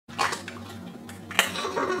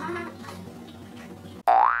Hey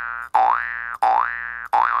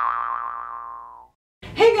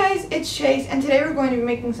guys, it's Chase, and today we're going to be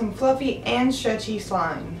making some fluffy and stretchy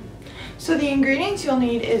slime. So the ingredients you'll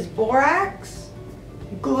need is borax,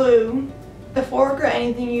 glue, a fork or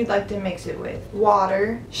anything you'd like to mix it with,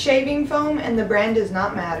 water, shaving foam, and the brand does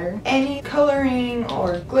not matter, any coloring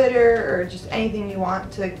or glitter or just anything you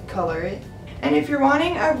want to color it. And if you're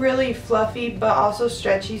wanting a really fluffy but also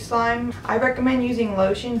stretchy slime, I recommend using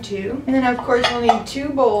lotion too. And then of course you'll need 2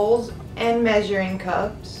 bowls and measuring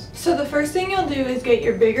cups. So the first thing you'll do is get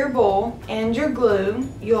your bigger bowl and your glue.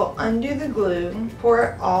 You'll undo the glue, pour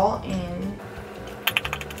it all in.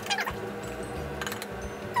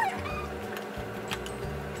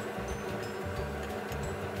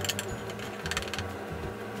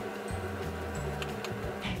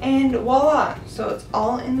 And voila! So it's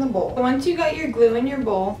all in the bowl. Once you got your glue in your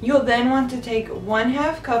bowl, you'll then want to take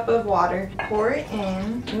 1/2 cup of water, pour it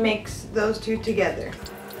in, mix those two together.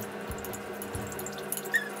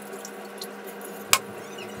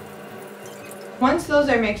 Once those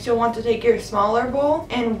are mixed, you'll want to take your smaller bowl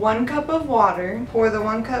and 1 cup of water, pour the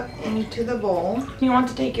 1 cup into the bowl. You want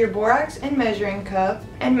to take your borax and measuring cup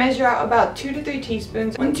and measure out about 2 to 3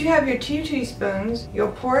 teaspoons. Once you have your 2 teaspoons, you'll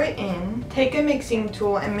pour it in, take a mixing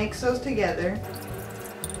tool and mix those together.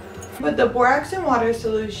 Put the borax and water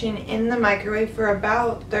solution in the microwave for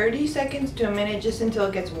about 30 seconds to a minute, just until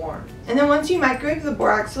it gets warm. And then once you microwave the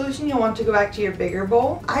borax solution, you'll want to go back to your bigger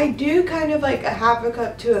bowl. I do kind of like 1/2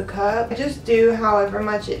 cup to a cup. I just do however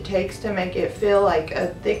much it takes to make it feel like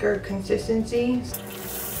a thicker consistency.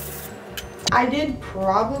 I did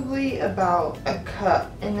probably about 1 cup,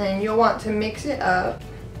 and then you'll want to mix it up.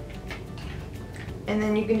 And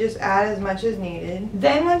then you can just add as much as needed.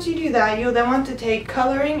 Then once you do that, you'll then want to take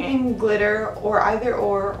coloring and glitter, or either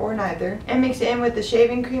or neither, and mix it in with the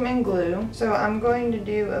shaving cream and glue. So I'm going to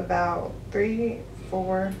do about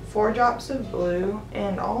 4 drops of glue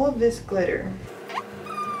and all of this glitter.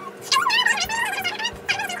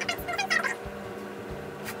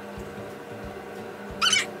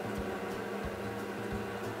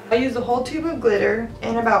 I used a whole tube of glitter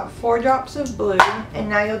and about 4 drops of blue, and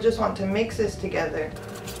now you'll just want to mix this together.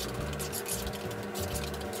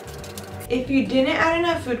 If you didn't add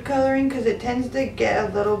enough food coloring, because it tends to get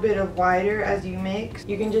a little bit of whiter as you mix,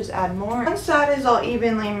 you can just add more. Once that is all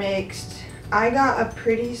evenly mixed, I got a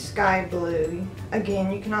pretty sky blue.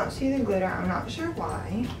 Again, you cannot see the glitter, I'm not sure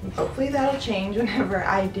why. Hopefully that'll change whenever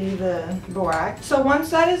I do the borax. So once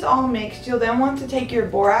that is all mixed, you'll then want to take your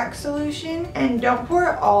borax solution, and don't pour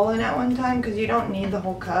it all in at one time because you don't need the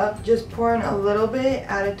whole cup. Just pour in a little bit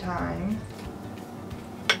at a time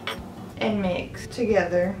and mix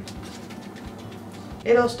together.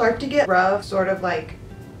 It'll start to get rough, sort of like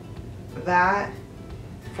that,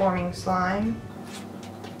 forming slime.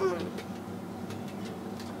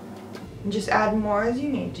 And just add more as you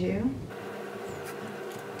need to.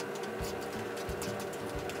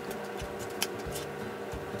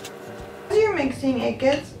 As you're mixing, it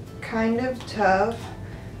gets kind of tough,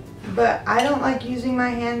 but I don't like using my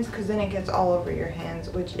hands because then it gets all over your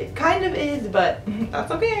hands, which it kind of is, but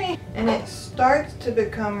that's okay. And it starts to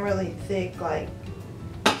become really thick, like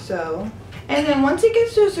so. And then once it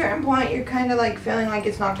gets to a certain point, you're kind of like feeling like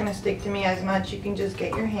it's not going to stick to me as much, you can just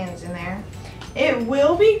get your hands in there. It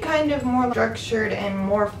will be kind of more structured and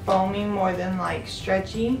more foamy, more than like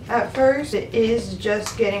stretchy. At first, it is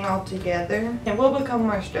just getting all together. It will become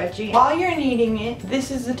more stretchy. While you're kneading it, this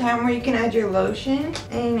is the time where you can add your lotion,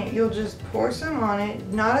 and you'll just pour some on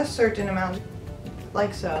it, not a certain amount,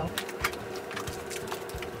 like so.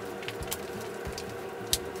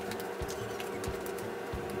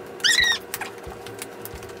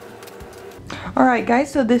 Alright guys,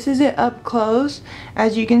 so this is it up close.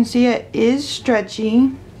 As you can see, it is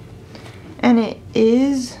stretchy and it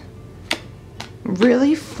is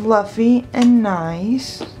really fluffy and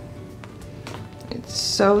nice. It's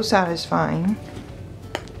so satisfying.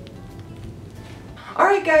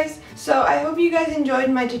 Alright guys, so I hope you guys enjoyed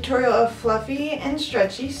my tutorial of fluffy and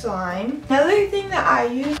stretchy slime. Another thing that I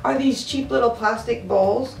use are these cheap little plastic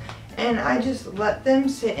bowls, and I just let them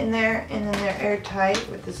sit in there, and then they're airtight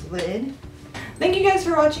with this lid. Thank you guys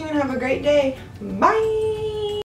for watching and have a great day. Bye!